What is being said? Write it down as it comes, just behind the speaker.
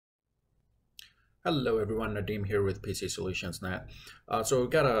Hello everyone, Nadeem here with PC.Solutions.Net. So we've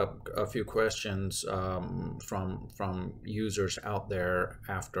got a few questions from users out there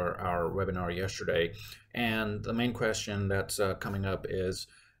after our webinar yesterday. And the main question that's coming up is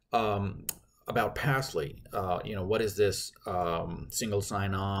about Passly. What is this single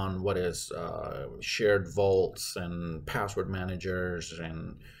sign-on? What is shared vaults and password managers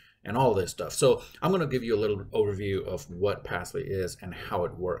and all this stuff? So I'm going to give you a little overview of what Passly is and how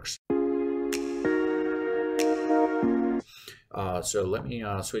it works. So let me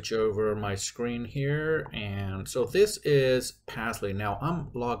switch over my screen here. And so this is Passly. Now I'm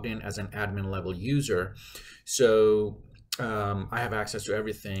logged in as an admin level user. So I have access to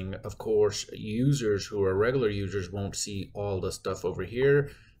everything. Of course, users who are regular users won't see all the stuff over here.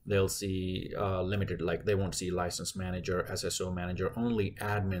 They'll see limited, like they won't see license manager, SSO manager. Only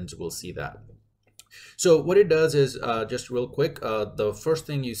admins will see that. So what it does is, just real quick, the first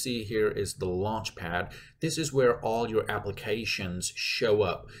thing you see here is the Launchpad. This is where all your applications show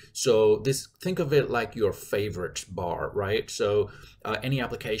up. So think of it like your favorites bar, right? So any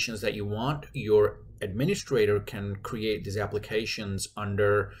applications that you want, your administrator can create these applications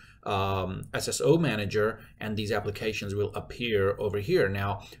under SSO Manager, and these applications will appear over here.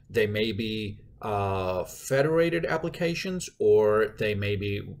 Now, they may be federated applications, or they may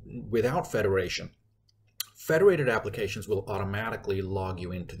be without federation. Federated applications will automatically log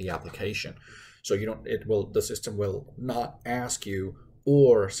you into the application. So the system will not ask you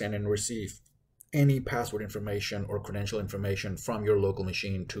or send and receive any password information or credential information from your local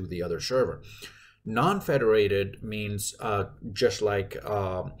machine to the other server. Non-federated means just like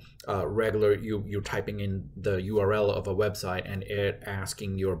regular, you're typing in the URL of a website and it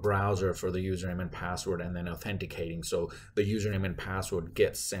asking your browser for the username and password and then authenticating. So the username and password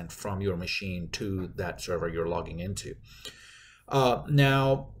gets sent from your machine to that server you're logging into.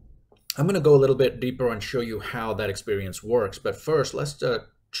 Now, I'm going to go a little bit deeper and show you how that experience works. But first, let's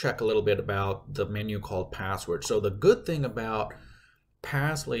check a little bit about the menu called password. So the good thing about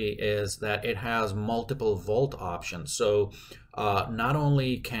Passly is that it has multiple vault options. So not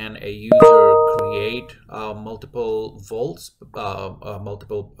only can a user create multiple vaults,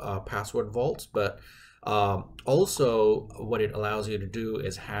 multiple password vaults, but also what it allows you to do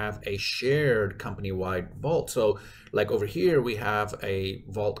is have a shared company-wide vault. So like over here, we have a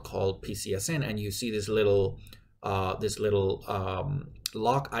vault called PCSN, and you see this little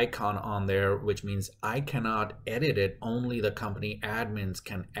lock icon on there, which means I cannot edit it. Only the company admins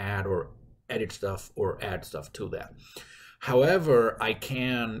can add or edit stuff or add stuff to that. However, I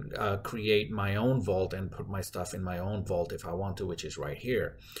can create my own vault and put my stuff in my own vault if I want to, which is right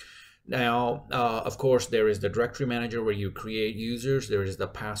here. Now, of course, there is the directory manager where you create users. There is the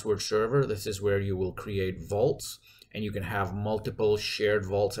password server. This is where you will create vaults, and you can have multiple shared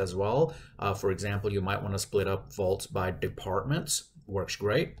vaults as well. For example, you might want to split up vaults by departments. Works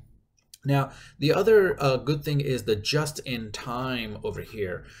great. Now, the other good thing is the just-in-time over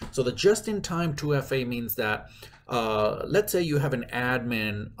here. So the just-in-time 2FA means that, let's say you have an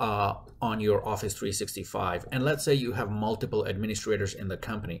admin on your Office 365, and let's say you have multiple administrators in the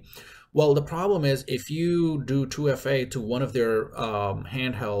company. Well, the problem is if you do 2FA to one of their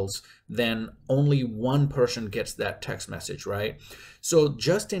handhelds, then only one person gets that text message, right? So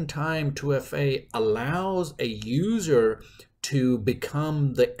just-in-time 2FA allows a user to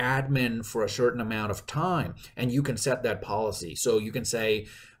become the admin for a certain amount of time, and you can set that policy. So you can say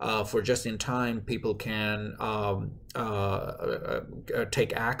for just in time, people can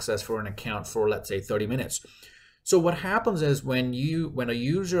take access for an account for, let's say, 30 minutes. So what happens is when a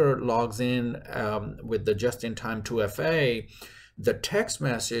user logs in with the just-in-time 2FA, the text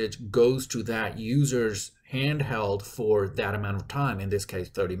message goes to that user's handheld for that amount of time, in this case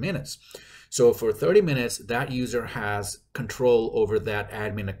 30 minutes. So for 30 minutes, that user has control over that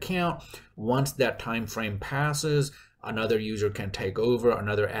admin account. Once that time frame passes, another user can take over,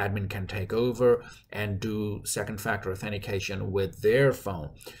 another admin can take over and do second factor authentication with their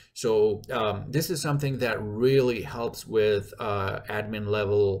phone. So this is something that really helps with admin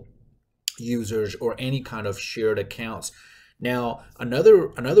level users or any kind of shared accounts. Now,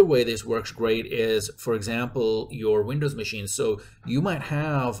 another way this works great is, for example, your Windows machine. So you might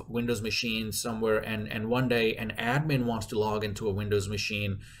have Windows machines somewhere, and one day an admin wants to log into a Windows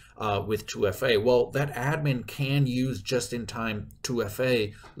machine with 2FA. Well, that admin can use just-in-time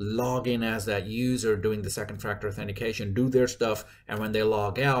 2FA, log in as that user doing the second factor authentication, do their stuff, and when they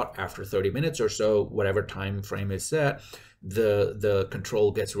log out after 30 minutes or so, whatever time frame is set, the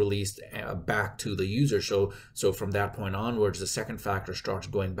control gets released back to the user. So from that point onwards, the second factor starts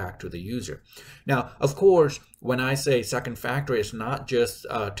going back to the user. Now, of course, when I say second factor, it's not just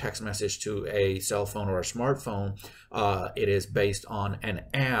a text message to a cell phone or a smartphone. It is based on an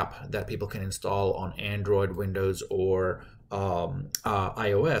app that people can install on Android, Windows, or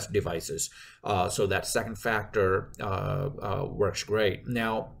iOS devices. So that second factor works great.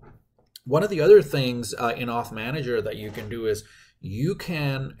 Now, one of the other things in Auth Manager that you can do is you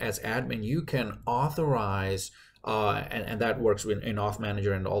can, as admin, you can authorize, and that works in Auth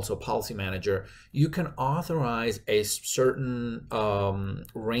Manager and also Policy Manager, you can authorize a certain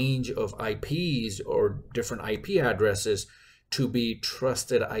range of IPs or different IP addresses to be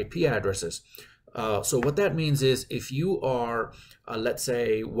trusted IP addresses. So what that means is if you are, let's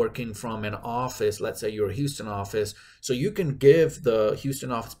say, working from an office, let's say you're a Houston office, so you can give the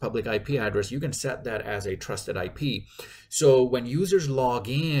Houston office public IP address, you can set that as a trusted IP. So when users log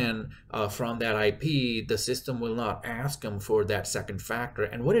in from that IP, the system will not ask them for that second factor.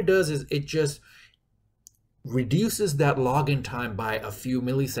 And what it does is it just reduces that login time by a few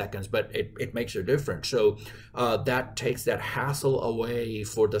milliseconds, but it makes a difference. So that takes that hassle away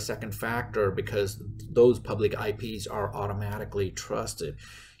for the second factor because those public IPs are automatically trusted.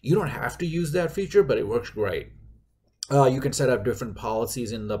 You don't have to use that feature, but it works great. You can set up different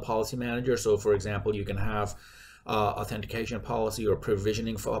policies in the policy manager. So for example, you can have authentication policy or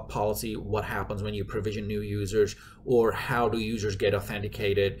provisioning policy, what happens when you provision new users, or how do users get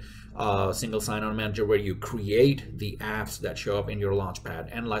authenticated. Single sign-on manager, where you create the apps that show up in your Launchpad,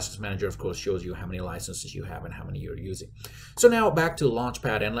 and license manager of course shows you how many licenses you have and how many you're using. So now back to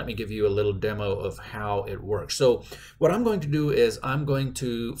Launchpad, and let me give you a little demo of how it works. So what I'm going to do is I'm going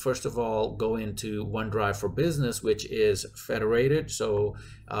to first of all go into OneDrive for Business, which is federated. So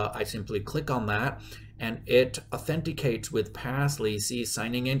I simply click on that, and it authenticates with Passly. See,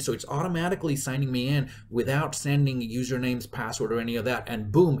 signing in. So it's automatically signing me in without sending usernames, password, or any of that.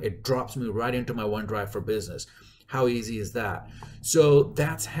 And boom, it drops me right into my OneDrive for Business. How easy is that? So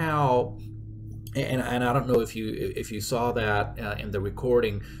that's how, and I don't know if you saw that in the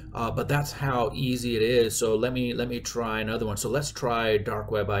recording, but that's how easy it is. So let me try another one. So let's try Dark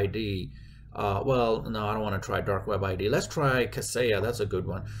Web ID. Well, no, I don't want to try Dark Web ID. Let's try Kaseya. That's a good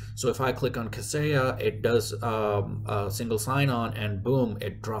one. So if I click on Kaseya, it does a single sign-on, and boom,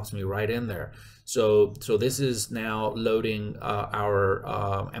 it drops me right in there. So this is now loading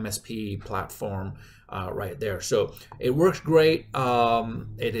our MSP platform right there. So it works great.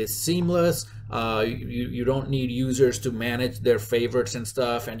 It is seamless. You don't need users to manage their favorites and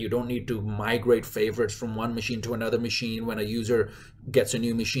stuff, and you don't need to migrate favorites from one machine to another machine when a user gets a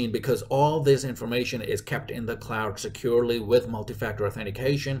new machine, because all this information is kept in the cloud securely with multi-factor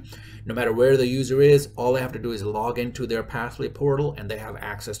authentication. No matter where the user is, all they have to do is log into their Passly portal, and they have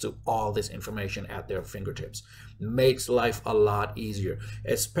access to all this information at their fingertips. Makes life a lot easier,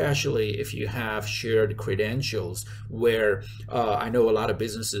 especially if you have shared credentials, where I know a lot of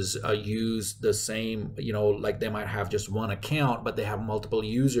businesses use the same, like they might have just one account, but they have multiple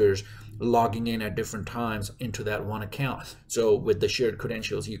users logging in at different times into that one account. So with the shared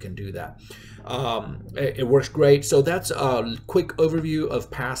credentials, you can do that. It works great. So that's a quick overview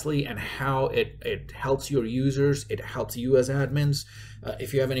of Passly and how it helps your users. It helps you as admins.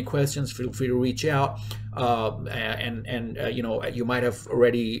 If you have any questions, feel free to reach out. You might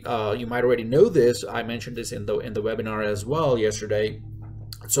already know this. I mentioned this in the webinar as well yesterday.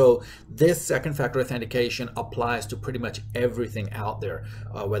 So this second factor authentication applies to pretty much everything out there,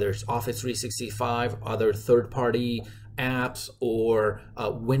 whether it's Office 365, other third-party apps, or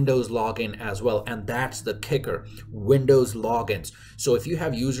Windows login as well. And that's the kicker, Windows logins. So if you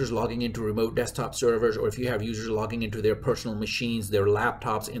have users logging into remote desktop servers, or if you have users logging into their personal machines, their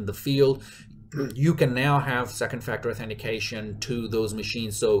laptops in the field, you can now have second factor authentication to those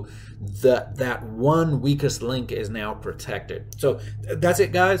machines, so that one weakest link is now protected. So that's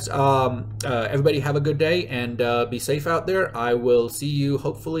it, guys. Everybody have a good day, and be safe out there. I will see you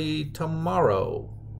hopefully tomorrow.